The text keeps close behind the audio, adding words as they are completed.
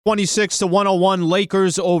26 to 101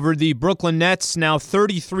 Lakers over the Brooklyn Nets, now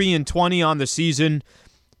 33-20 on the season.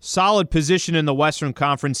 Solid position in the Western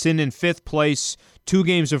Conference, in fifth place, 2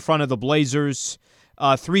 games in front of the Blazers,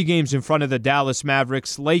 3 games in front of the Dallas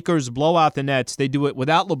Mavericks. Lakers blow out the Nets. They do it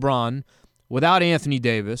without LeBron, without Anthony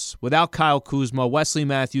Davis, without Kyle Kuzma, Wesley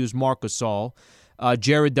Matthews, Marc Gasol,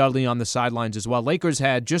 Jared Dudley on the sidelines as well. Lakers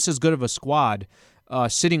had just as good of a squad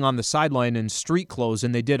sitting on the sideline in street clothes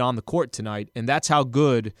than they did on the court tonight, and that's how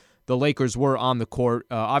good the Lakers were on the court.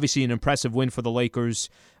 Obviously an impressive win for the Lakers.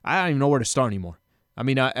 I don't even know where to start anymore. I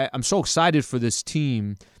mean, I'm so excited for this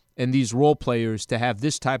team and these role players to have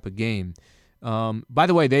this type of game. By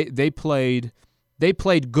the way, they played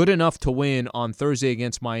good enough to win on Thursday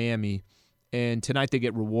against Miami, and tonight they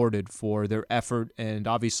get rewarded for their effort and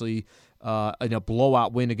obviously in a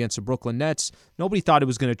blowout win against the Brooklyn Nets. Nobody thought it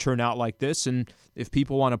was going to turn out like this, and if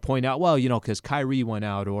people want to point out, well, because Kyrie went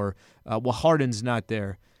out or, Harden's not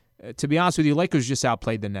there. To be honest with you, Lakers just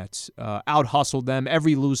outplayed the Nets, out-hustled them,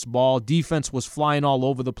 every loose ball. Defense was flying all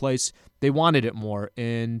over the place. They wanted it more,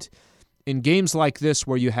 and in games like this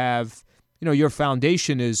where you have, your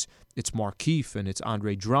foundation is it's Markieff and it's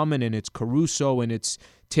Andre Drummond and it's Caruso and it's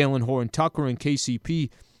Talen Horton-Tucker and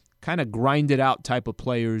KCP, kind of grinded out type of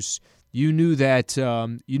players. You knew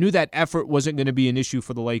that effort wasn't going to be an issue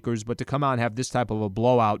for the Lakers, but to come out and have this type of a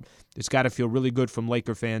blowout, it's got to feel really good from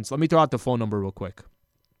Laker fans. Let me throw out the phone number real quick.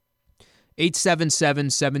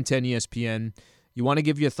 877-710-ESPN. You want to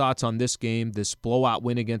give your thoughts on this game, this blowout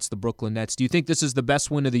win against the Brooklyn Nets. Do you think this is the best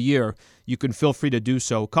win of the year? You can feel free to do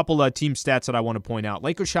so. A couple of team stats that I want to point out.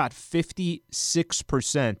 Lakers shot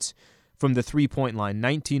 56% from the three-point line,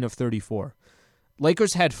 19 of 34.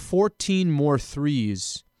 Lakers had 14 more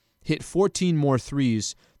threes, hit 14 more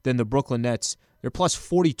threes than the Brooklyn Nets. They're plus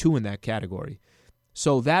 42 in that category.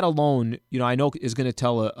 So that alone, I know is going to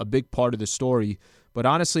tell a big part of the story. But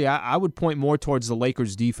honestly, I would point more towards the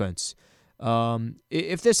Lakers' defense.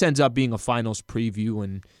 If this ends up being a finals preview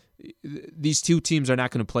and these two teams are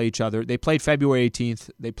not going to play each other, they played February 18th.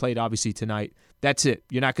 They played, obviously, tonight. That's it.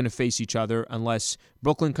 You're not going to face each other unless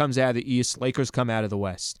Brooklyn comes out of the East, Lakers come out of the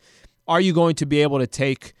West. Are you going to be able to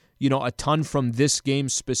take, a ton from this game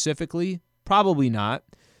specifically? Probably not.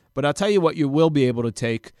 But I'll tell you what you will be able to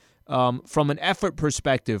take from an effort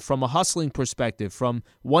perspective, from a hustling perspective, from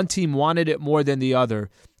one team wanted it more than the other,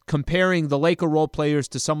 comparing the Laker role players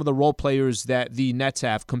to some of the role players that the Nets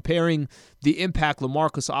have, comparing the impact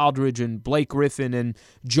LaMarcus Aldridge and Blake Griffin and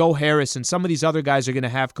Joe Harris and some of these other guys are going to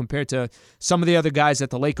have compared to some of the other guys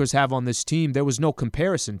that the Lakers have on this team. There was no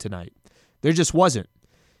comparison tonight. There just wasn't.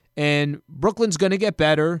 And Brooklyn's going to get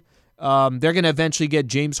better. They're going to eventually get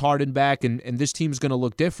James Harden back, and this team's going to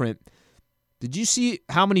look different. Did you see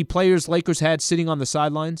how many players Lakers had sitting on the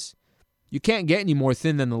sidelines? You can't get any more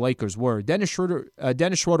thin than the Lakers were. Dennis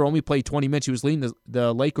Schroeder only played 20 minutes. He was leading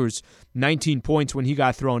the Lakers 19 points when he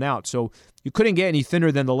got thrown out. So you couldn't get any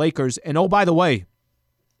thinner than the Lakers. And oh, by the way,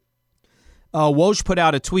 Woj put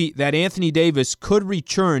out a tweet that Anthony Davis could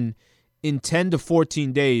return in 10 to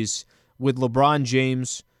 14 days with LeBron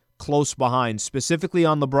James close behind. Specifically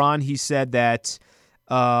on LeBron, he said that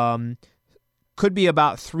could be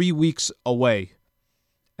about 3 weeks away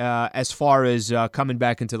as far as coming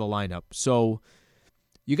back into the lineup. So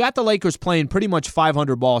you got the Lakers playing pretty much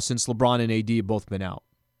 500 ball since LeBron and AD have both been out.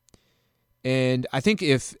 And I think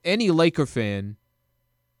if any Laker fan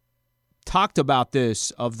talked about this,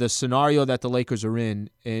 of the scenario that the Lakers are in,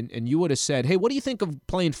 and you would have said, hey, what do you think of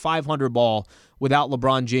playing 500 ball without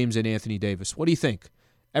LeBron James and Anthony Davis? What do you think?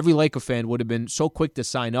 Every Laker fan would have been so quick to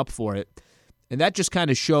sign up for it. And that just kind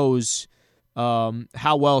of shows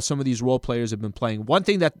how well some of these role players have been playing. One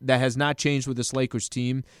thing that has not changed with this Lakers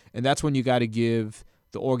team, and that's when you got to give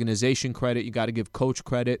the organization credit, you got to give coach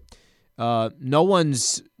credit. No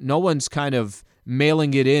one's kind of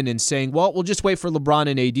mailing it in and saying, well, we'll just wait for LeBron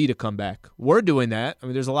and AD to come back. We're doing that. I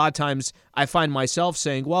mean, there's a lot of times I find myself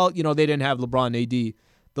saying, well, they didn't have LeBron and AD.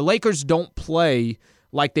 The Lakers don't play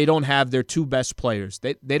like they don't have their two best players.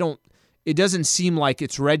 They don't. It doesn't seem like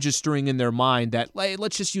it's registering in their mind that, hey,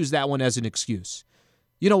 let's just use that one as an excuse.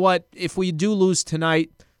 You know what? If we do lose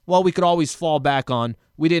tonight, well, we could always fall back on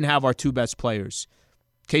we didn't have our two best players.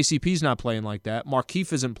 KCP's not playing like that.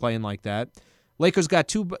 Markieff isn't playing like that. Lakers got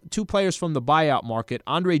two players from the buyout market.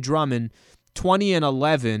 Andre Drummond, 20 and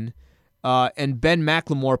 11, and Ben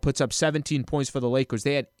McLemore puts up 17 points for the Lakers.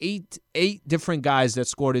 They had eight different guys that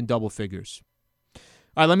scored in double figures.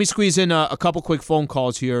 All right, let me squeeze in a couple quick phone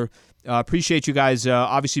calls here. Appreciate you guys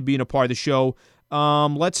obviously being a part of the show.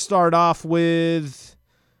 Let's start off with,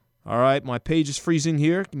 all right, my page is freezing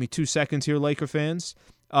here. Give me 2 seconds here, Laker fans.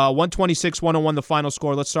 126-101 the final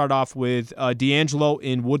score. Let's start off with D'Angelo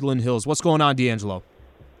in Woodland Hills. What's going on, D'Angelo?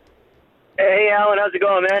 Hey, Alan. How's it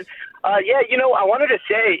going, man? I wanted to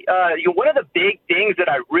say one of the big things that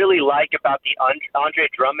I really like about the Andre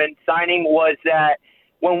Drummond signing was that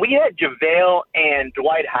when we had JaVale and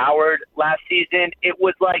Dwight Howard last season, it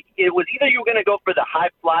was either you were going to go for the high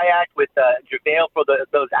fly act with JaVale for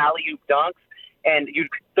those alley-oop dunks, and you'd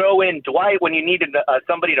throw in Dwight when you needed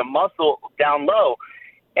somebody to muscle down low.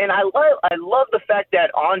 And I love the fact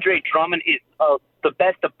that Andre Drummond is the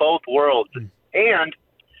best of both worlds. And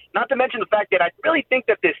not to mention the fact that I really think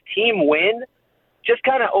that this team win just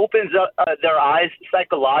kind of opens up their eyes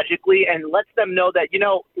psychologically and lets them know that,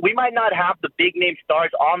 we might not have the big-name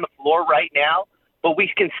stars on the floor right now, but we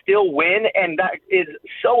can still win, and that is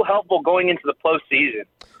so helpful going into the postseason.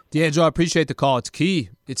 D'Angelo, I appreciate the call. It's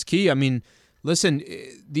key. It's key. I mean, listen,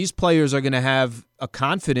 these players are going to have a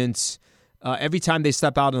confidence every time they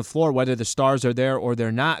step out on the floor, whether the stars are there or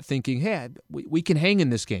they're not, thinking, hey, we can hang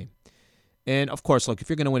in this game. And, of course, look, if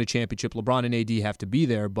you're going to win a championship, LeBron and AD have to be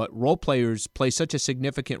there, but role players play such a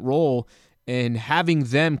significant role, and having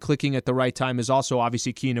them clicking at the right time is also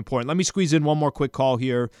obviously key and important. Let me squeeze in one more quick call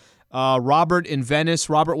here. Robert in Venice.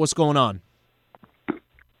 Robert, what's going on?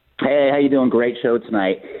 Hey, how you doing? Great show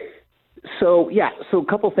tonight. So a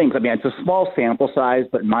couple things. I mean, it's a small sample size,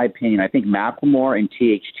 but in my opinion, I think McLemore and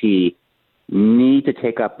THT need to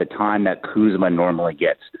take up the time that Kuzma normally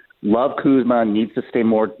gets. Love Kuzma, needs to stay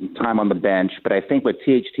more time on the bench, but I think with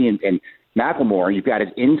THT and McLemore, you've got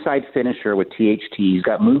an inside finisher with THT. He's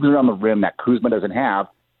got moves around the rim that Kuzma doesn't have,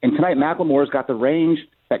 and tonight McLemore's got the range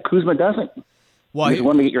that Kuzma doesn't. Well, I just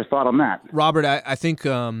wanted to get your thought on that. Robert, I think,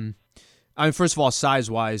 first of all,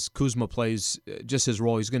 size-wise, Kuzma plays just his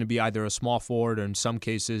role. He's going to be either a small forward or in some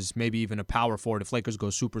cases maybe even a power forward if Lakers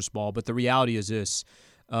go super small. But the reality is this.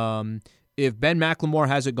 If Ben McLemore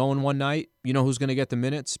has it going one night, you know who's going to get the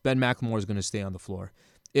minutes? Ben McLemore is going to stay on the floor.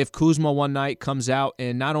 If Kuzma one night comes out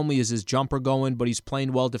and not only is his jumper going, but he's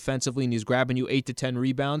playing well defensively and he's grabbing you 8 to 10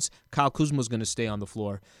 rebounds, Kyle Kuzma is going to stay on the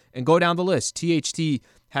floor. And go down the list. THT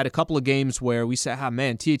had a couple of games where we said,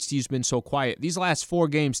 THT's been so quiet. These last 4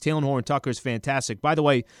 games, Talen Horton-Tucker is fantastic. By the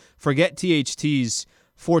way, forget THT's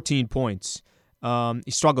 14 points.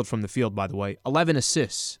 He struggled from the field, by the way. 11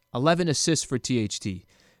 assists. 11 assists for THT.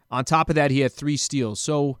 On top of that, he had 3 steals.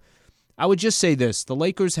 So I would just say this. The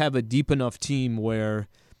Lakers have a deep enough team where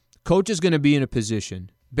coach is going to be in a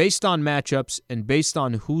position, based on matchups and based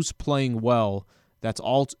on who's playing well, that's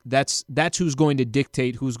who's going to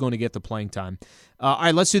dictate who's going to get the playing time. All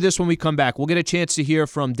right, let's do this when we come back. We'll get a chance to hear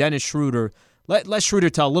from Dennis Schroeder. Let Schroeder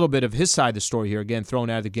tell a little bit of his side of the story here, again, thrown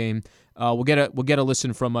out of the game. We'll get a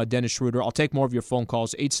listen from Dennis Schroeder. I'll take more of your phone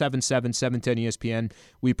calls, 877-710-ESPN.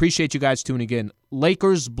 We appreciate you guys tuning in.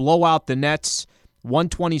 Lakers blow out the Nets,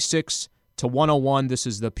 126-101. This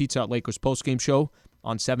is the Pizza Hut Lakers postgame show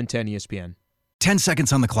on 710 ESPN. 10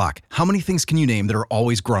 seconds on the clock. How many things can you name that are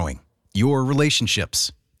always growing? Your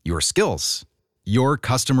relationships, your skills, your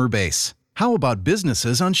customer base. How about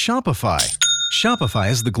businesses on Shopify? Shopify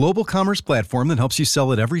is the global commerce platform that helps you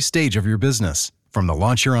sell at every stage of your business. From the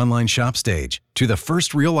launch your online shop stage, to the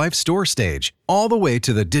first real-life store stage, all the way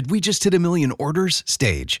to the did we just hit a million orders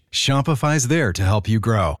stage. Shopify's there to help you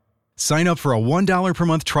grow. Sign up for a $1 per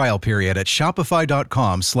month trial period at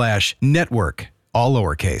shopify.com/network, all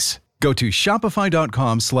lowercase. Go to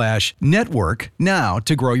shopify.com/network now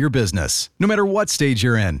to grow your business, no matter what stage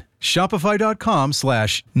you're in.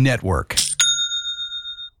 Shopify.com/network.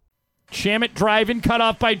 Shamet driving, cut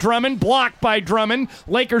off by Drummond, blocked by Drummond.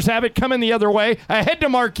 Lakers have it coming the other way. Ahead to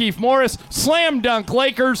Markieff Morris, slam dunk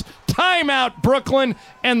Lakers, timeout Brooklyn,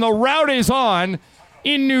 and the rout is on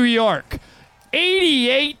in New York.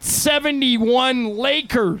 88-71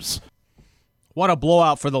 Lakers. What a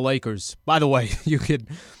blowout for the Lakers. By the way, you could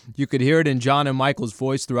hear it in John and Michael's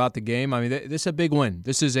voice throughout the game. I mean, this is a big win.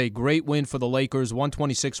 This is a great win for the Lakers,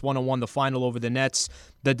 126-101, the final over the Nets.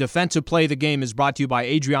 The defensive play of the game is brought to you by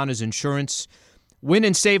Adriana's Insurance. Win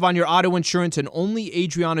and save on your auto insurance, and only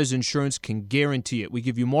Adriana's Insurance can guarantee it. We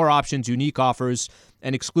give you more options, unique offers,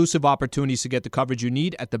 and exclusive opportunities to get the coverage you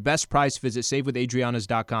need at the best price. Visit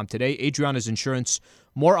SaveWithAdrianas.com today. Adriana's Insurance,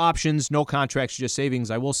 more options, no contracts, just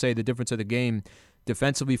savings. I will say the difference of the game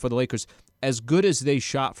defensively for the Lakers, as good as they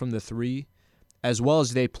shot from the three, as well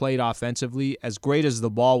as they played offensively, as great as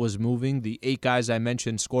the ball was moving, the 8 guys I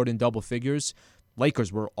mentioned scored in double figures.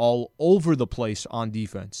 Lakers were all over the place on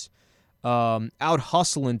defense. Out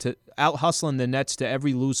hustling the Nets to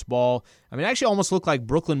every loose ball. I mean, it actually almost looked like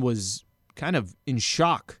Brooklyn was kind of in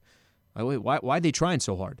shock Why are they trying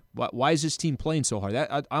so hard? Why is this team playing so hard?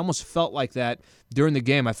 I almost felt like that during the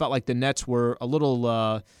game. I felt like the Nets were a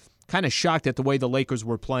little kind of shocked at the way the Lakers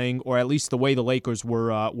were playing, or at least the way the Lakers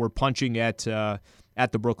were punching at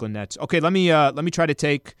the Brooklyn Nets. Okay, let me try to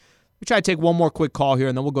take one more quick call here,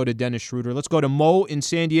 and then we'll go to Dennis Schroeder. Let's go to Mo in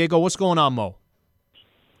San Diego. What's going on, Mo?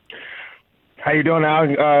 How you doing,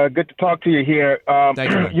 Al? Good to talk to you here.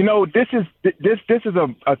 Thank you. You know, this is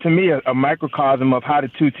to me a microcosm of how the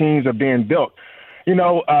two teams are being built. You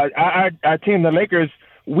know, our team, the Lakers,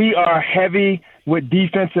 we are heavy with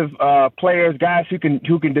defensive players, guys who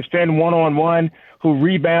can defend one-on-one, who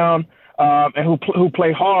rebound, and who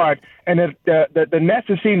play hard. And the Nets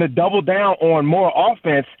are seeing to double down on more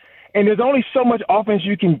offense. And there's only so much offense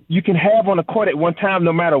you can have on the court at one time,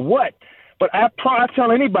 no matter what. But I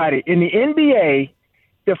tell anybody, in the NBA,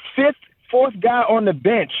 the fourth guy on the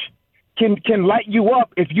bench can light you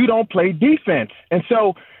up if you don't play defense. And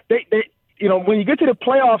so they you know, when you get to the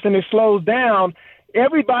playoffs and it slows down,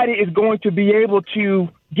 everybody is going to be able to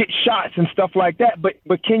get shots and stuff like that. But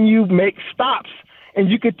can you make stops? And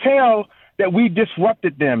you could tell that we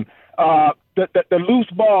disrupted them. The loose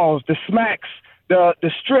balls, the smacks, the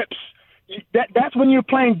strips. That's when you're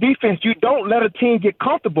playing defense. You don't let a team get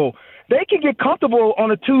comfortable. They can get comfortable on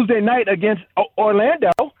a Tuesday night against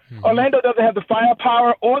Orlando. Mm-hmm. Orlando doesn't have the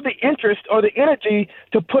firepower or the interest or the energy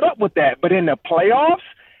to put up with that. But in the playoffs,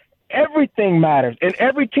 everything matters, and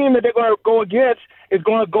every team that they're going to go against is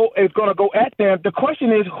going to go at them. The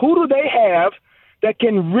question is, who do they have that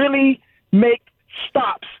can really make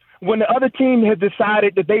stops when the other team has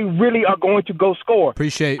decided that they really are going to go score?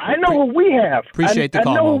 I know who we have. Appreciate the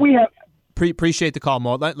call. I know who we have. Appreciate the call,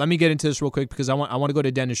 Mo. Let me get into this real quick because I want to go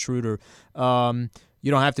to Dennis Schroeder. You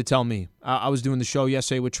don't have to tell me. I was doing the show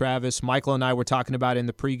yesterday with Travis. Michael and I were talking about it in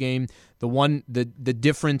the pregame. The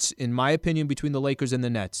difference, in my opinion, between the Lakers and the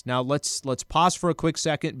Nets. Now let's pause for a quick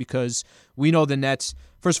second because we know the Nets.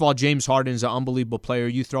 First of all, James Harden is an unbelievable player.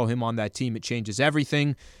 You throw him on that team, it changes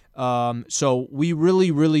everything. So we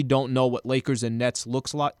really don't know what Lakers and Nets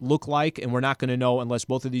look like, and we're not going to know unless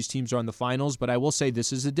both of these teams are in the finals. But I will say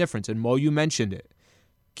this is the difference, and Mo, you mentioned it.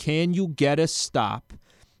 Can you get a stop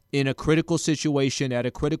in a critical situation at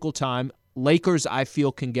a critical time? Lakers, I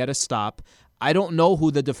feel, can get a stop. I don't know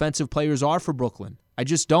who the defensive players are for Brooklyn. I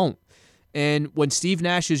just don't. And when Steve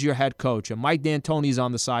Nash is your head coach and Mike D'Antoni's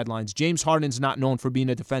on the sidelines, James Harden's not known for being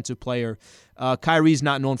a defensive player. Kyrie's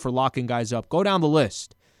not known for locking guys up. Go down the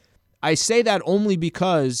list. I say that only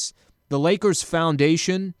because the Lakers'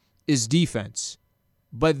 foundation is defense,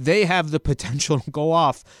 but they have the potential to go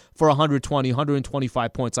off for 120,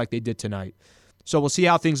 125 points like they did tonight. So we'll see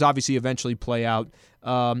how things obviously eventually play out.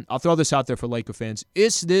 I'll throw this out there for Laker fans.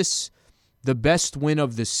 Is this the best win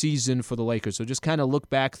of the season for the Lakers? So just kind of look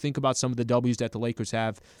back, think about some of the W's that the Lakers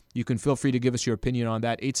have. You can feel free to give us your opinion on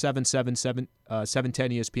that,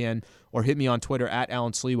 877-710-ESPN, or hit me on Twitter at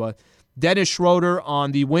Alan Sliwa. Dennis Schroeder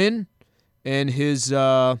on the win and his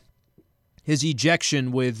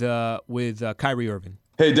ejection with Kyrie Irving.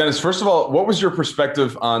 Hey, Dennis, first of all, what was your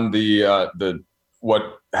perspective on the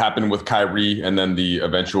what happened with Kyrie and then the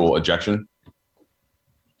eventual ejection?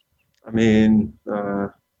 I mean,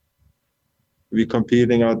 we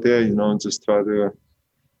competing out there, just try to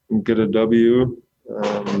get a W.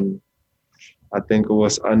 I think it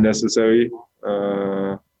was unnecessary.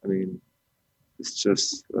 I mean, it's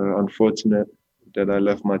just unfortunate that I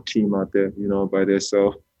left my team out there, by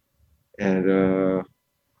themselves. And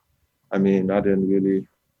I mean, I don't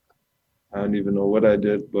even know what I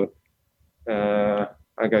did, but I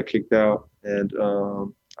got kicked out, and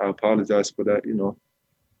I apologize for that,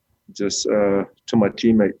 just to my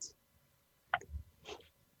teammates.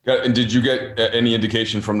 And did you get any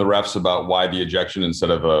indication from the refs about why the ejection instead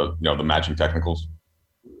of the matching technicals?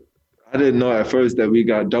 I didn't know at first that we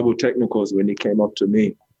got double technicals when he came up to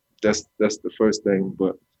me. That's the first thing.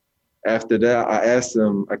 But after that, I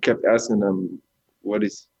kept asking him what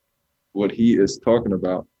he is talking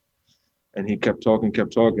about. And he kept talking.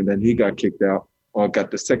 Then he got kicked out or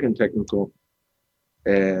got the second technical.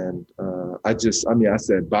 And I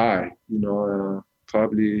said, bye,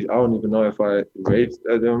 probably, I don't even know if I raved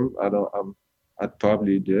at him. I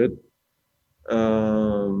probably did.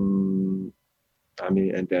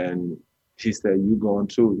 And then he said, you going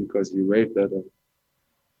too, because you raved at him.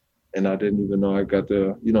 And I didn't even know I got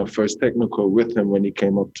the, first technical with him when he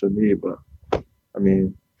came up to me. But, I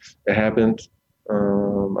mean, it happened.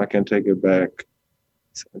 I can take it back.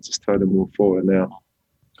 So I just try to move forward now.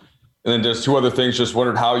 And then just two other things. Just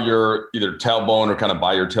wondered how your either tailbone or kind of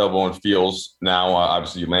by your tailbone feels now.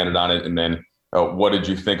 Obviously, you landed on it. And then what did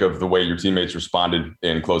you think of the way your teammates responded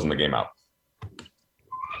in closing the game out?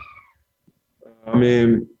 I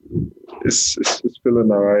mean, it's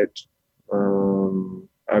feeling all right.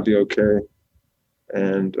 I'll be okay.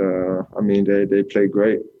 And I mean, they play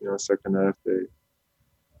great. Second half they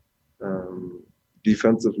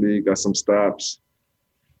defensively got some stops.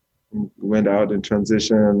 Went out in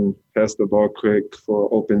transition, passed the ball quick for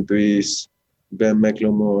open threes. Ben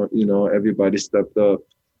McLemore, everybody stepped up.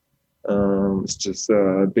 It's just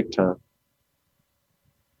big time.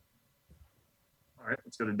 All right,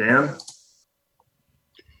 let's go to Dan.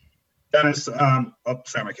 Dennis, sorry,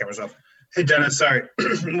 my camera's off. Hey, Dennis, sorry.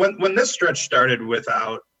 when this stretch started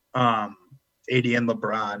without AD and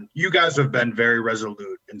LeBron, you guys have been very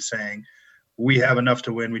resolute in saying we have enough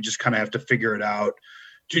to win. We just kind of have to figure it out.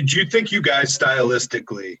 Do you think you guys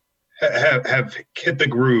stylistically have hit the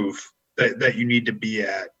groove that you need to be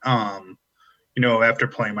at? After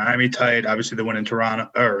playing Miami tight, obviously the win in Toronto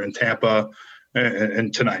or in Tampa,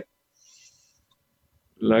 and tonight.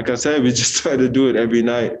 Like I said, we just try to do it every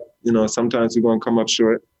night. Sometimes we're going to come up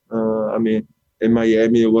short. I mean, in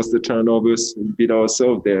Miami, it was the turnovers. We beat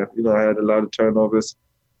ourselves there. I had a lot of turnovers.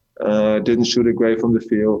 Didn't shoot it great from the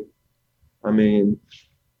field. I mean,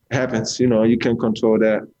 it happens. You can't control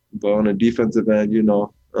that. But on the defensive end,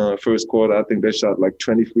 first quarter, I think they shot like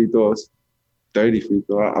 20 free throws, 30 free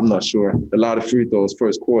throws. I'm not sure. A lot of free throws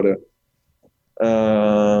first quarter.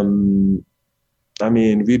 I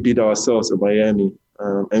mean, we beat ourselves in Miami.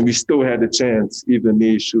 And we still had the chance, even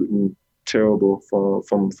me shooting terrible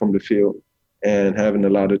from the field and having a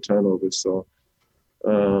lot of turnovers. So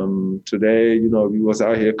today, we was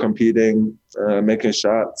out here competing, making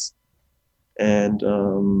shots. And I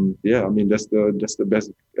mean, that's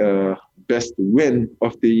the best win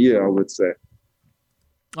of the year, I would say.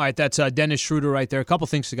 All right, that's Dennis Schroeder right there. A couple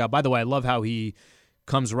things to go. By the way, I love how he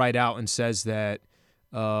comes right out and says that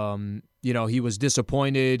he was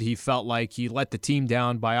disappointed. He felt like he let the team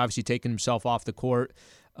down by obviously taking himself off the court.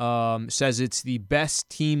 Says it's the best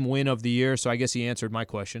team win of the year. So I guess he answered my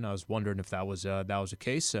question. I was wondering if that was the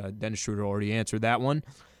case. Dennis Schroeder already answered that one.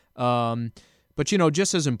 But,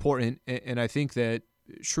 just as important, and I think that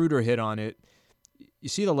Schroeder hit on it, you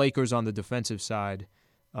see the Lakers on the defensive side.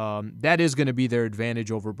 That is going to be their advantage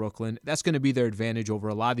over Brooklyn. That's going to be their advantage over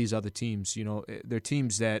a lot of these other teams. They're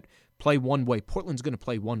teams that play one way. Portland's going to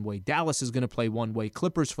play one way. Dallas is going to play one way.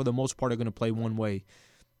 Clippers, for the most part, are going to play one way.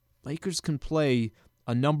 Lakers can play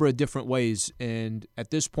a number of different ways, and at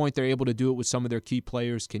this point, they're able to do it with some of their key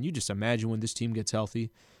players. Can you just imagine when this team gets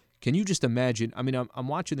healthy? Can you just imagine? I mean, I'm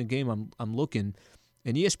watching the game. I'm looking,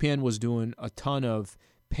 and ESPN was doing a ton of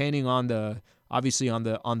panning on the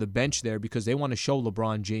bench there because they want to show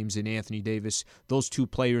LeBron James and Anthony Davis, those two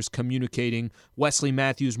players communicating. Wesley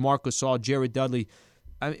Matthews, Marc Gasol, Jared Dudley,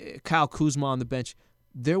 Kyle Kuzma on the bench.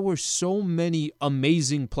 There were so many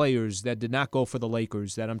amazing players that did not go for the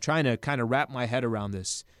Lakers that I'm trying to kind of wrap my head around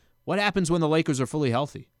this. What happens when the Lakers are fully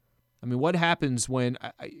healthy? I mean, what happens when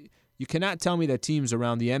you cannot tell me that teams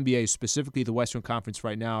around the NBA, specifically the Western Conference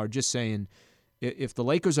right now, are just saying, if the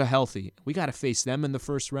Lakers are healthy, we got to face them in the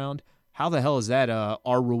first round. How the hell is that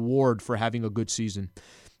our reward for having a good season?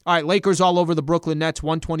 All right, Lakers all over the Brooklyn Nets,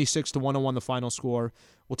 126-101 the final score.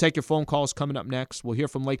 We'll take your phone calls coming up next. We'll hear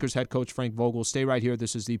from Lakers head coach Frank Vogel. Stay right here.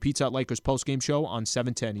 This is the Pizza Hut Lakers postgame show on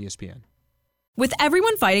 710 ESPN. With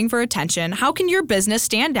everyone fighting for attention, how can your business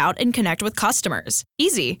stand out and connect with customers?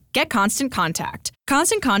 Easy. Get Constant Contact.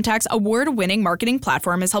 Constant Contact's award-winning marketing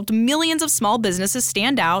platform has helped millions of small businesses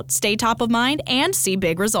stand out, stay top of mind, and see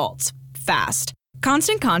big results fast.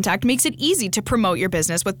 Constant Contact makes it easy to promote your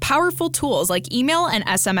business with powerful tools like email and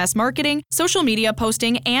SMS marketing, social media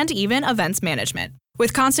posting, and even events management.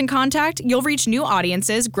 With Constant Contact, you'll reach new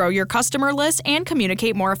audiences, grow your customer list, and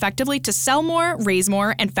communicate more effectively to sell more, raise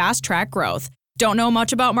more, and fast-track growth. Don't know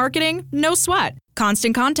much about marketing? No sweat.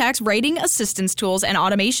 Constant Contact's writing assistance tools and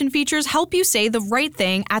automation features help you say the right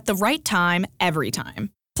thing at the right time, every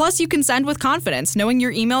time. Plus, you can send with confidence, knowing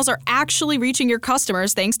your emails are actually reaching your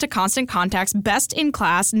customers thanks to Constant Contact's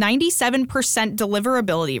best-in-class 97%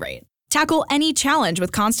 deliverability rate. Tackle any challenge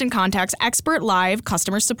with Constant Contact's expert live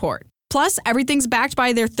customer support. Plus, everything's backed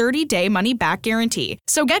by their 30-day money-back guarantee.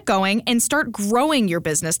 So get going and start growing your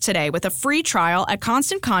business today with a free trial at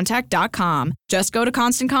ConstantContact.com. Just go to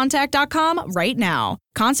ConstantContact.com right now.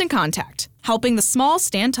 Constant Contact, helping the small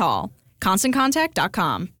stand tall.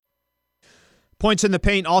 ConstantContact.com. Points in the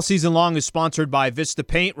Paint all season long is sponsored by Vista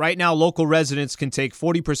Paint. Right now, local residents can take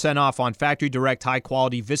 40% off on factory direct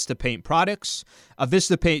high-quality Vista Paint products. A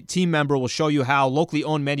Vista Paint team member will show you how. Locally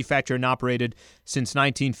owned, manufactured, and operated since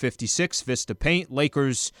 1956. Vista Paint.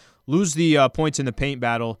 Lakers lose the points in the paint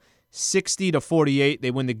battle. 60-48.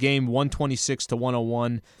 They win the game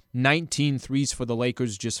 126-101. 19 threes for the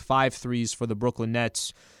Lakers, just 5 threes for the Brooklyn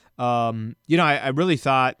Nets. I really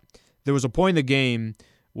thought there was a point in the game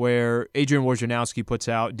where Adrian Wojnarowski puts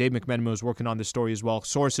out, Dave McMenamin was working on this story as well,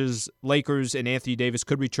 sources, Lakers and Anthony Davis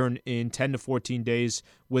could return in 10 to 14 days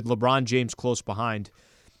with LeBron James close behind.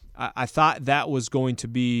 I thought that was going to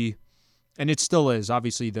be, and it still is,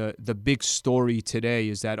 obviously the big story today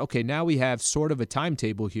is that, okay, now we have sort of a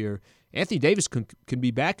timetable here. Anthony Davis can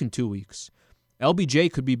be back in 2 weeks.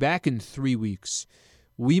 LBJ could be back in 3 weeks.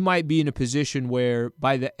 We might be in a position where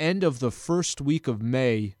by the end of the first week of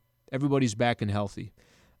May, everybody's back and healthy.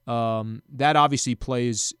 That obviously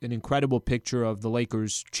plays an incredible picture of the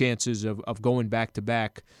Lakers' chances of going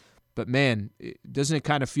back-to-back. But, man, doesn't it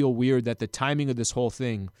kind of feel weird that the timing of this whole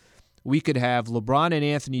thing, we could have LeBron and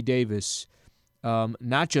Anthony Davis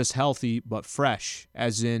not just healthy but fresh,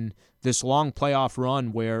 as in this long playoff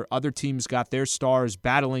run where other teams got their stars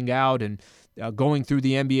battling out and going through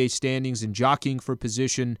the NBA standings and jockeying for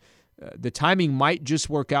position. The timing might just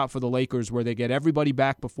work out for the Lakers where they get everybody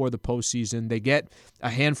back before the postseason. They get a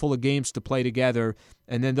handful of games to play together,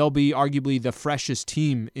 and then they'll be arguably the freshest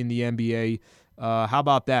team in the NBA. How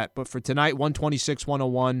about that? But for tonight,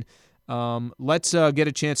 126-101. Let's get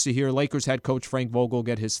a chance to hear Lakers head coach Frank Vogel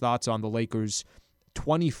get his thoughts on the Lakers'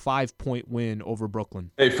 25-point win over Brooklyn.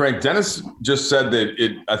 Hey, Frank, Dennis just said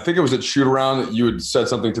that I think it was at shoot-around that you had said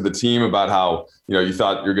something to the team about how, you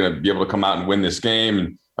thought you're going to be able to come out and win this game,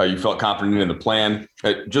 and you felt confident in the plan.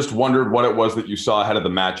 I just wondered what it was that you saw ahead of the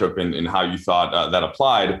matchup and how you thought that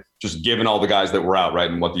applied, just given all the guys that were out, right,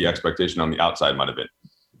 and what the expectation on the outside might have been.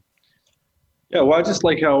 Yeah, well, I just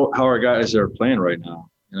like how our guys are playing right now.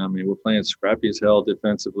 We're playing scrappy as hell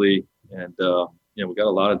defensively, and we got a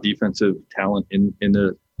lot of defensive talent in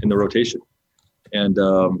the rotation. And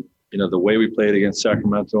the way we played against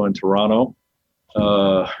Sacramento and Toronto,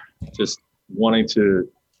 just wanting to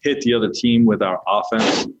hit the other team with our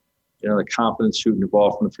offense, the confidence shooting the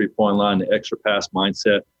ball from the three-point line, the extra pass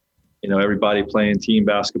mindset, everybody playing team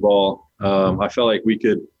basketball. I felt like we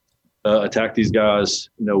could attack these guys,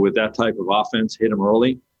 with that type of offense, hit them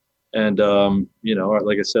early. And,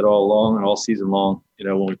 like I said all along and all season long,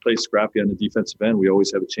 when we play scrappy on the defensive end, we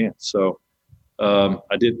always have a chance. So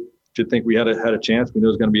I did think we had a chance. We knew it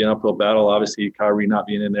was going to be an uphill battle. Obviously, Kyrie not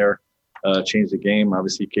being in there changed the game.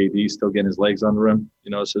 Obviously, KD still getting his legs under him,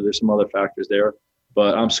 so there's some other factors there.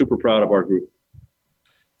 But I'm super proud of our group.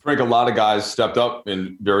 Frank, a lot of guys stepped up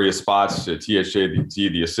in various spots. THJ,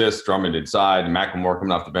 the assist, Drummond inside, and McLemore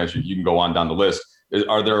coming off the bench. You can go on down the list.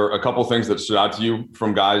 Are there a couple things that stood out to you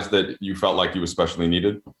from guys that you felt like you especially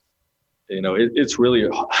needed? It's really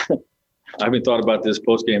 – I haven't thought about this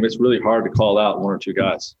post-game. It's really hard to call out one or two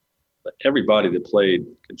guys. But everybody that played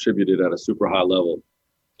contributed at a super high level.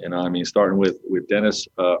 Starting with Dennis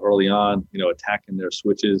early on, attacking their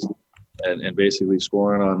switches and basically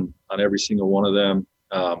scoring on every single one of them.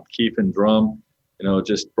 Keith and Drum,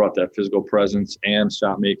 just brought that physical presence and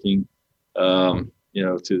shot making, to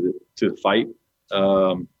the fight.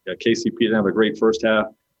 KCP didn't have a great first half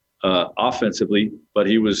offensively, but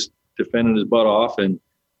he was defending his butt off, and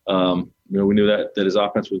we knew that his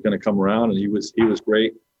offense was going to come around, and he was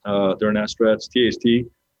great during that stretch. THT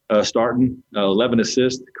starting 11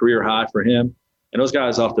 assists, career high for him, and those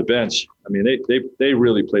guys off the bench. They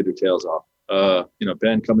really played their tails off.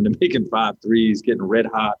 Ben coming to making 5 threes, getting red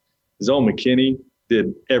hot. Zone McKinney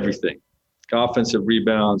did everything: offensive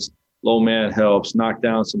rebounds, low man helps, knock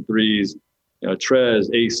down some threes.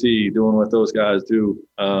 Trez, AC, doing what those guys do.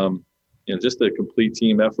 Just a complete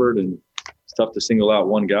team effort, and it's tough to single out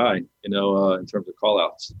one guy, in terms of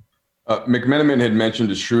call-outs. McMenamin had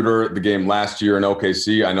mentioned a shooter the game last year in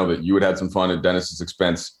OKC. I know that you had some fun at Dennis's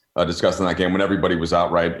expense discussing that game when everybody was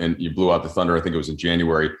out, right, and you blew out the Thunder. I think it was in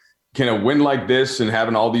January. Can a win like this and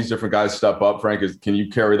having all these different guys step up, Frank, can you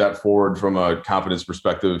carry that forward from a confidence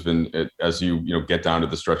perspective and as you get down to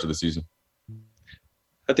the stretch of the season?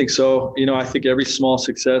 I think so. I think every small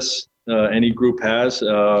success any group has,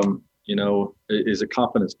 is a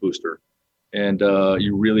confidence booster. And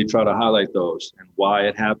you really try to highlight those and why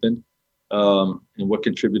it happened and what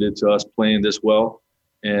contributed to us playing this well.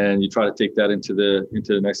 And you try to take that into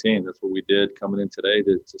the next game. That's what we did coming in today,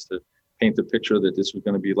 just to paint the picture that this was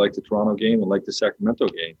going to be like the Toronto game and like the Sacramento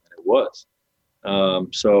game. And it was.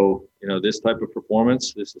 This type of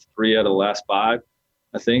performance, this is 3 out of the last 5.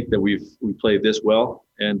 I think that we played this well,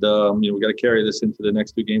 and we got to carry this into the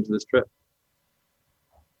next 2 games of this trip.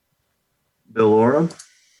 Bill Oram.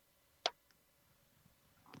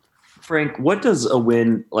 Frank, what does a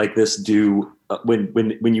win like this do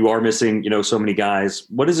when you are missing so many guys?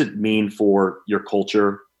 What does it mean for your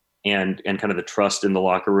culture and kind of the trust in the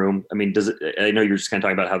locker room? I mean, I know you're just kind of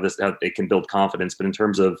talking about how it can build confidence, but in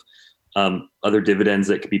terms of other dividends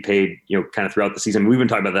that could be paid, kind of throughout the season. We've been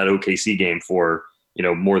talking about that OKC game for,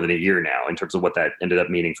 more than a year now in terms of what that ended up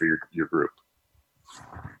meaning for your group.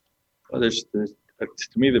 Well, there's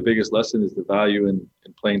to me, the biggest lesson is the value in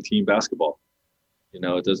playing team basketball.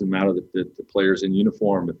 It doesn't matter the players in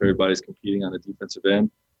uniform. If everybody's competing on the defensive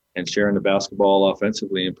end and sharing the basketball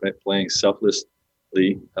offensively and playing selflessly,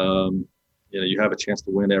 you have a chance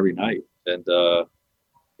to win every night. And,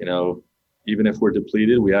 even if we're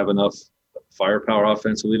depleted, we have enough firepower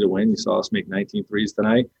offensively to win. You saw us make 19 threes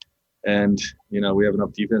tonight. And, we have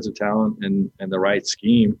enough defensive talent and the right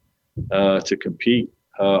scheme to compete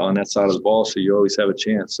on that side of the ball. So you always have a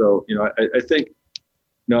chance. So, I think,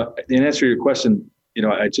 in answer to your question,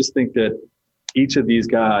 I just think that each of these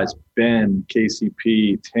guys, Ben,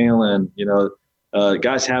 KCP, Talon,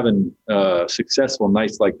 guys having successful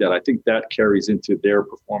nights like that, I think that carries into their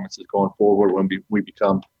performances going forward when we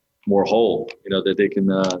become more whole, that they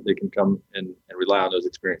can come and rely on those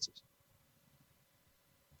experiences.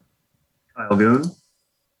 Kyle Goon.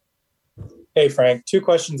 Hey, Frank, 2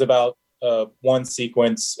 questions about one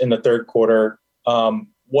sequence in the third quarter.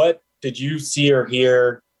 What did you see or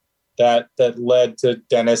hear that led to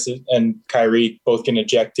Dennis and Kyrie both getting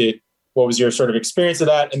ejected? What was your sort of experience of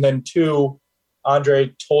that? And then 2,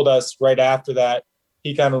 Andre told us right after that,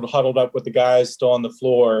 he kind of huddled up with the guys still on the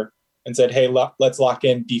floor and said, hey, let's lock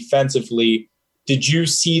in defensively. Did you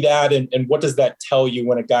see that? And what does that tell you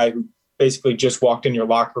when a guy who basically just walked in your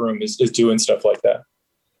locker room is doing stuff like that?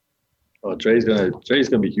 Well, Dre's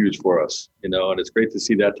gonna be huge for us, and it's great to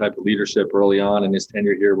see that type of leadership early on in his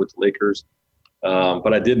tenure here with the Lakers.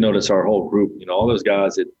 But I did notice our whole group, all those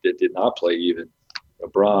guys that did not play even.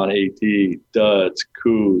 Bron, AD, Duds,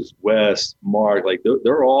 Kuz, Wes, Mark, like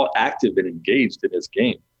they're all active and engaged in this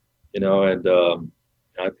game, and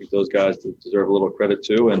I think those guys deserve a little credit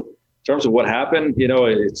too. And in terms of what happened,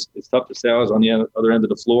 it's tough to say. I was on the other end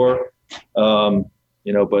of the floor,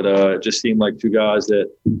 but it just seemed like 2 guys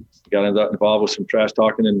that got involved with some trash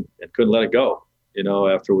talking and couldn't let it go,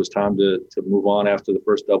 after it was time to move on after the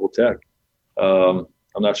first double tech. I'm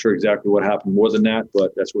not sure exactly what happened more than that,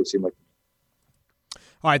 but that's what it seemed like.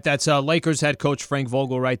 All right, that's Lakers head coach Frank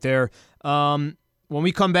Vogel right there. When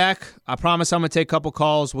we come back, I promise I'm going to take a couple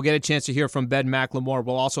calls. We'll get a chance to hear from Ben McLemore.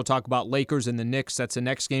 We'll also talk about Lakers and the Knicks. That's the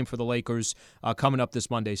next game for the Lakers coming up this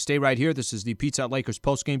Monday. Stay right here. This is the Pizza Hut Lakers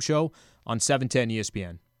postgame show on 710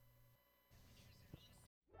 ESPN.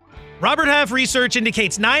 Robert Half research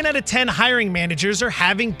indicates 9 out of 10 hiring managers are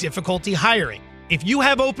having difficulty hiring. If you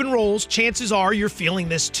have open roles, chances are you're feeling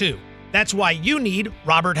this too. That's why you need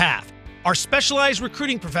Robert Half. Our specialized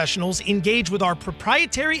recruiting professionals engage with our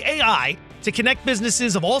proprietary AI to connect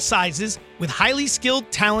businesses of all sizes with highly skilled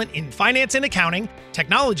talent in finance and accounting,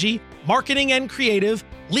 technology, marketing and creative,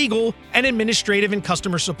 legal, and administrative and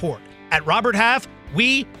customer support. At Robert Half,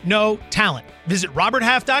 we know talent. Visit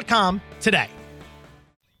roberthalf.com today.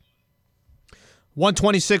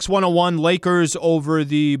 126-101, Lakers over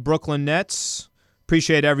the Brooklyn Nets.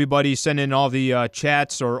 Appreciate everybody sending all the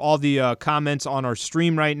chats or all the comments on our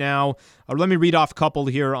stream right now. Let me read off a couple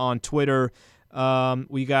here on Twitter.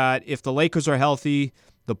 We got, if the Lakers are healthy,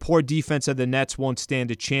 the poor defense of the Nets won't stand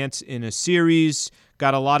a chance in a series.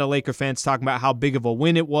 Got a lot of Laker fans talking about how big of a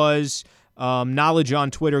win it was. Knowledge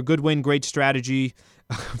on Twitter, good win, great strategy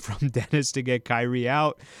from Dennis to get Kyrie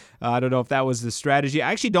out. I don't know if that was the strategy.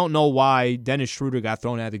 I actually don't know why Dennis Schroeder got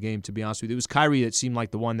thrown out of the game, to be honest with you. It was Kyrie that seemed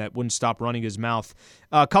like the one that wouldn't stop running his mouth.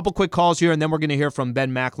 A couple quick calls here, and then we're going to hear from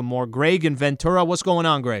Ben McLemore. Greg in Ventura, what's going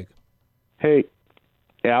on, Greg? Hey,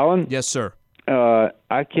 Alan? Yes, sir.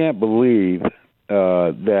 I can't believe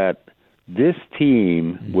that this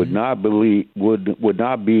team would not be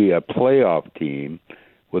a playoff team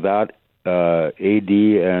without AD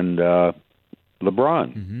and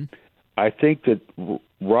LeBron. I think that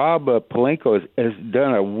Rob Pelinka has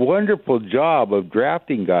done a wonderful job of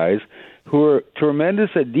drafting guys who are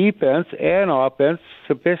tremendous at defense and offense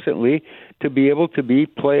sufficiently to be able to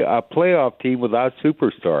play a playoff team without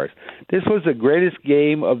superstars. This was the greatest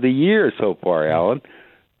game of the year so far, Alan.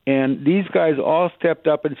 And these guys all stepped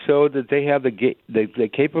up and showed that they have the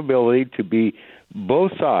capability to be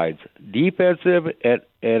both sides, defensive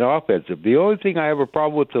and offensive. The only thing I have a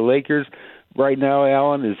problem with the Lakers right now,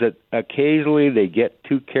 Alan, is that occasionally they get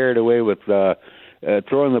too carried away with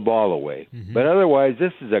throwing the ball away. But otherwise,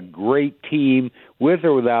 this is a great team with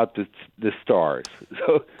or without the stars.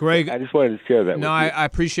 So, Greg, I just wanted to share that with you. I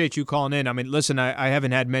appreciate you calling in. I mean, listen, I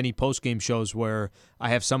haven't had many post-game shows where I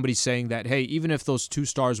have somebody saying that, hey, even if those 2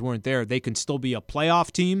 stars weren't there, they can still be a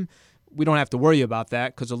playoff team. we don't have to worry about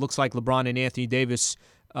that because it looks like LeBron and Anthony Davis,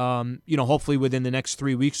 hopefully within the next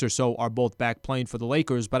 3 weeks or so are both back playing for the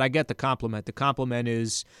Lakers. But I get the compliment. The compliment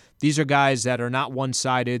is these are guys that are not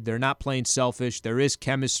one-sided. They're not playing selfish. There is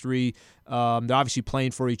chemistry. They're obviously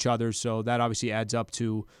playing for each other, so that obviously adds up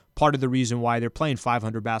to part of the reason why they're playing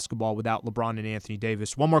 500 basketball without LeBron and Anthony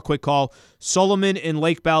Davis. One more quick call. Solomon in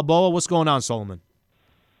Lake Balboa. What's going on, Solomon?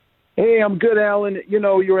 Hey, I'm good, Alan. You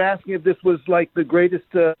were asking if this was like the greatest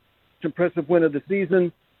impressive win of the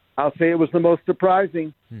season. I'll say it was the most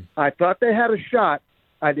surprising. I thought they had a shot.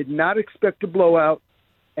 I did not expect a blowout,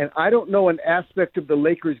 and I don't know an aspect of the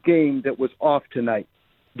Lakers game that was off tonight.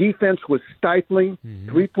 Defense was stifling.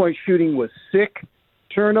 Three-point shooting was sick.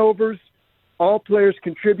 Turnovers, all players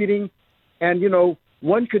contributing. And,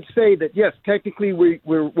 one could say that, yes, technically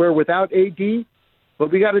we're without AD,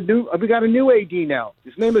 but we got a new AD now.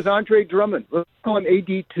 His name is Andre Drummond. Let's call him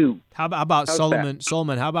AD2. How about How's Solomon? that?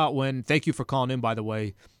 Solomon, how about when? Thank you for calling in, by the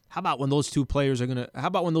way. How about when those two players how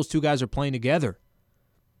about when those two guys are playing together?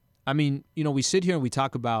 I mean, we sit here and we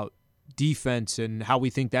talk about defense and how we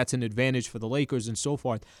think that's an advantage for the Lakers and so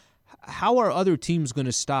forth. How are other teams going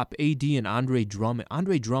to stop AD and Andre Drummond?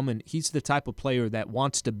 Andre Drummond, he's the type of player that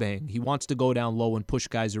wants to bang. He wants to go down low and push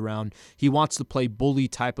guys around. He wants to play bully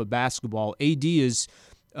type of basketball. AD is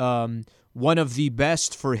one of the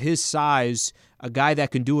best for his size, a guy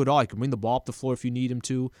that can do it all. He can bring the ball up the floor if you need him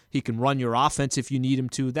to. He can run your offense if you need him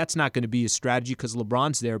to. That's not going to be his strategy because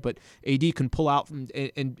LeBron's there, but AD can pull out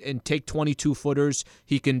and take 22-footers.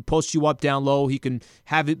 He can post you up down low. He can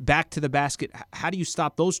have it back to the basket. How do you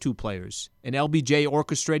stop those two players? And LBJ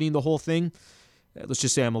orchestrating the whole thing? Let's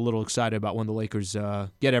just say I'm a little excited about when the Lakers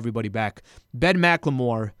get everybody back. Ben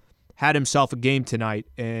McLemore had himself a game tonight,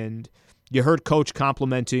 and you heard Coach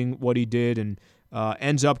complimenting what he did, and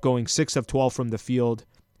ends up going 6 of 12 from the field,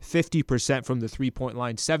 50% from the three-point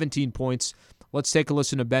line, 17 points. Let's take a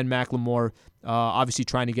listen to Ben McLemore, obviously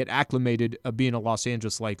trying to get acclimated being a Los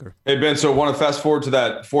Angeles Laker. Hey, Ben, so I want to fast forward to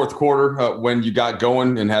that fourth quarter when you got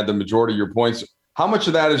going and had the majority of your points. How much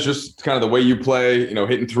of that is just kind of the way you play,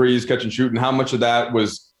 hitting threes, catch and shoot, and how much of that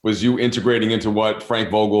was you integrating into what Frank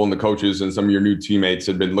Vogel and the coaches and some of your new teammates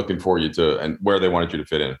had been looking for you to and where they wanted you to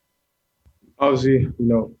fit in? Obviously,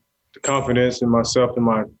 the confidence in myself and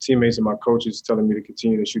my teammates and my coaches telling me to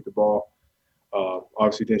continue to shoot the ball.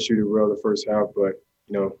 Obviously didn't shoot it well the first half, but,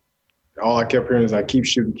 all I kept hearing is keep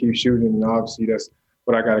shooting. And obviously that's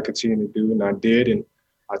what I got to continue to do. And I did. And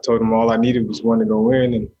I told them all I needed was one to go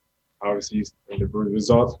in. And obviously the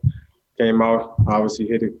results came out. Obviously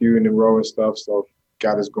hit a few in a row and stuff. So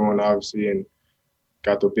got us going, obviously, and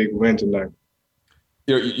got the big win tonight.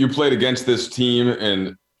 You played against this team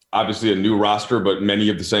and obviously a new roster, but many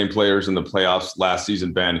of the same players in the playoffs last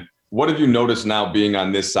season, Ben. What have you noticed now being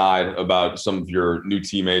on this side about some of your new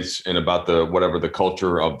teammates and about whatever the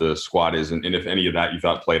culture of the squad is, and if any of that you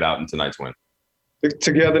thought played out in tonight's win? The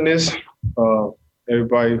togetherness,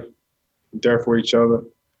 everybody there for each other,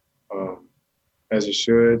 as it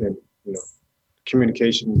should, and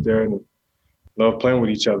communication is there, and love playing with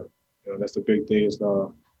each other. That's the big thing. Is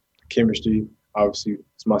chemistry. Obviously,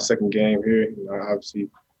 it's my second game here. Obviously,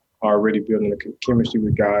 already building a chemistry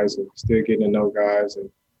with guys and still getting to know guys, and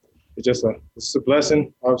it's a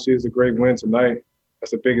blessing. Obviously, it's a great win tonight.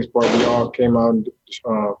 That's the biggest part. We all came out and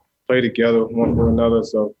played together one for another,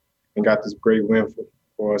 and got this great win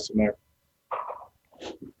for us tonight.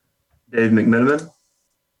 Dave McMenamin.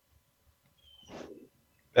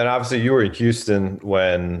 And obviously, you were in Houston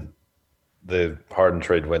when the Harden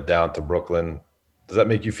trade went down to Brooklyn. Does that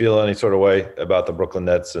make you feel any sort of way about the Brooklyn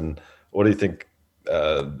Nets? And what do you think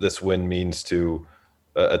this win means to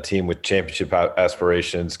a team with championship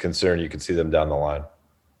aspirations, considering you can see them down the line?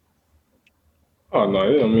 Oh, no,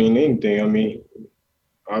 it don't mean anything.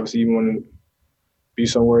 Obviously, you want to be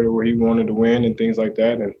somewhere where he wanted to win and things like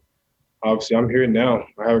that. And obviously, I'm here now.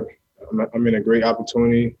 I'm in a great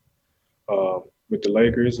opportunity with the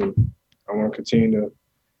Lakers, and I want to continue to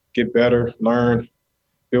get better, learn,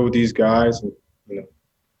 build with these guys, and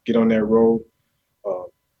get on that road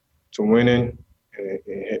to winning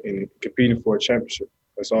and competing for a championship.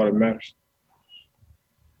 That's all that matters.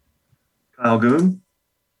 Kyle Goon.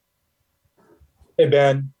 Hey,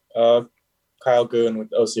 Ben. Kyle Goon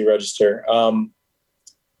with OC Register.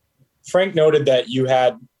 Frank noted that you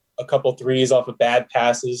had a couple threes off of bad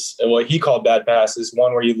passes, what he called bad passes.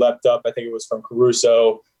 One where you leapt up, I think it was from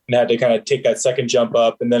Caruso, and had to kind of take that second jump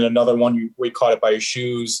up, and then another one where you caught it by your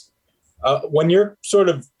shoes. When you're sort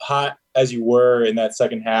of hot as you were in that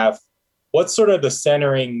second half, what's sort of the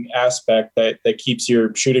centering aspect that keeps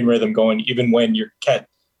your shooting rhythm going, even when you're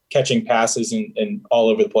catching passes and all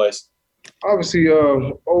over the place? Obviously,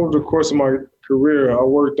 over the course of my career, I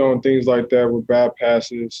worked on things like that with bad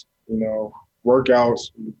passes,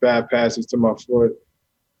 workouts, bad passes to my foot,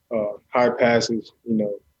 high passes,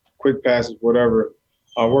 quick passes, whatever.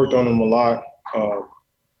 I worked on them a lot.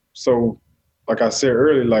 So, like I said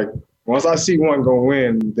earlier, once I see one go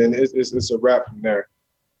in, then it's a wrap from there.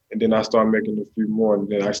 And then I start making a few more, and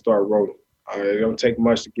then I start rolling. It don't take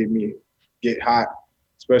much to get hot,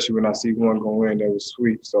 especially when I see one go in that was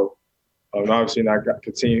sweet. So, obviously, I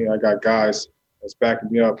got guys that's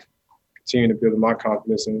backing me up, continue to build my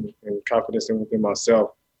confidence and confidence within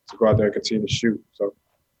myself to go out there and continue to shoot. So.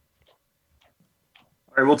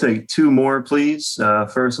 All right, we'll take two more, please.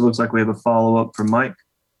 First, it looks like we have a follow-up from Mike.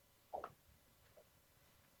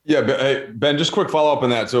 Yeah, Ben, just quick follow-up on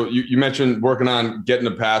that. So you mentioned working on getting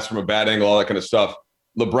a pass from a bad angle, all that kind of stuff.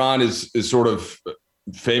 LeBron is sort of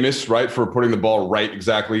famous, right, for putting the ball right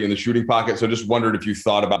exactly in the shooting pocket. So just wondered if you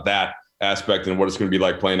thought about that aspect and what it's going to be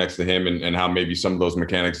like playing next to him and how maybe some of those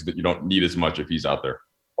mechanics that you don't need as much if he's out there.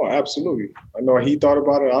 Oh, absolutely. I know he thought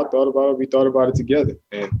about it. I thought about it. We thought about it together.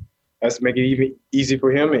 And that's to make it even easy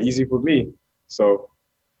for him and easy for me. So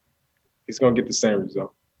he's going to get the same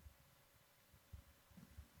result.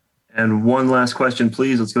 And one last question,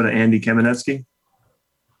 please. Let's go to Andy Kamenetsky.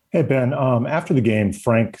 Hey, Ben. After the game,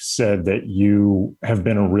 Frank said that you have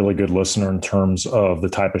been a really good listener in terms of the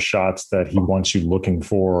type of shots that he wants you looking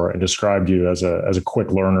for and described you as a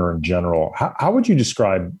quick learner in general. How would you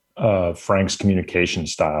describe Frank's communication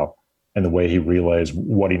style and the way he relays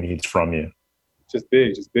what he needs from you? Just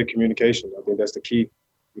big communication. I think that's the key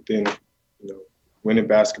within, winning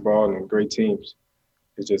basketball and great teams.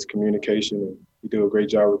 It's just communication, and you do a great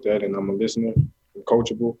job with that. And I'm a listener, I'm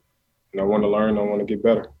coachable, and I want to learn. I want to get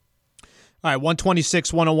better. All right,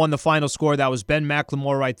 126-101 the final score. That was Ben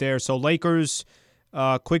McLemore right there. So Lakers,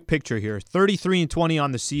 quick picture here, 33-20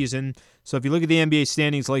 on the season. So if you look at the NBA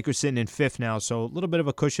standings, Lakers sitting in 5th now. So a little bit of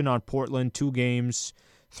a cushion on Portland, 2 games,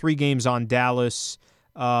 3 games on Dallas.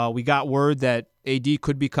 We got word that AD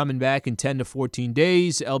could be coming back in 10 to 14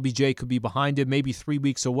 days. LBJ could be behind him, maybe 3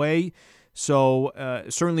 weeks away. So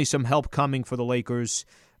certainly some help coming for the Lakers.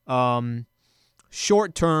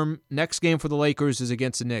 Short term, next game for the Lakers is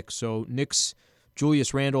against the Knicks. So Knicks,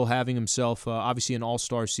 Julius Randle having himself obviously an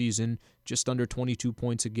all-star season, just under 22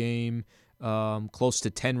 points a game, close to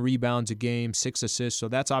 10 rebounds a game, 6 assists. So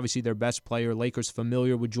that's obviously their best player. Lakers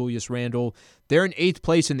familiar with Julius Randle. They're in 8th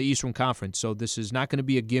place in the Eastern Conference, so this is not going to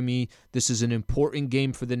be a gimme. This is an important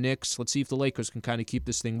game for the Knicks. Let's see if the Lakers can kind of keep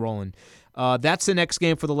this thing rolling. That's the next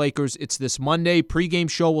game for the Lakers. It's this Monday. Pre-game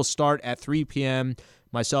show will start at 3 p.m.,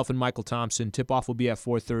 myself and Michael Thompson. Tip-off will be at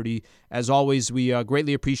 4:30. As always, we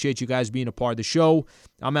greatly appreciate you guys being a part of the show.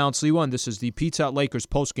 I'm Alan Sliwa, and this is the Pizza Hut Lakers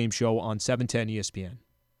postgame show on 710 ESPN.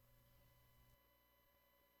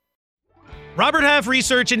 Robert Half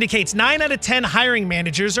research indicates 9 out of 10 hiring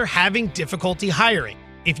managers are having difficulty hiring.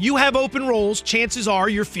 If you have open roles, chances are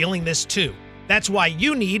you're feeling this too. That's why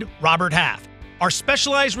you need Robert Half. Our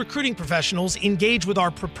specialized recruiting professionals engage with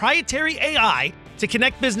our proprietary AI to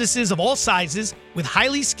connect businesses of all sizes with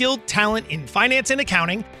highly skilled talent in finance and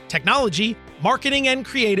accounting, technology, marketing and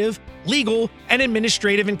creative, legal, and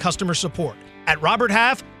administrative and customer support. At Robert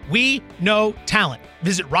Half, we know talent.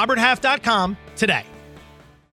 Visit roberthalf.com today.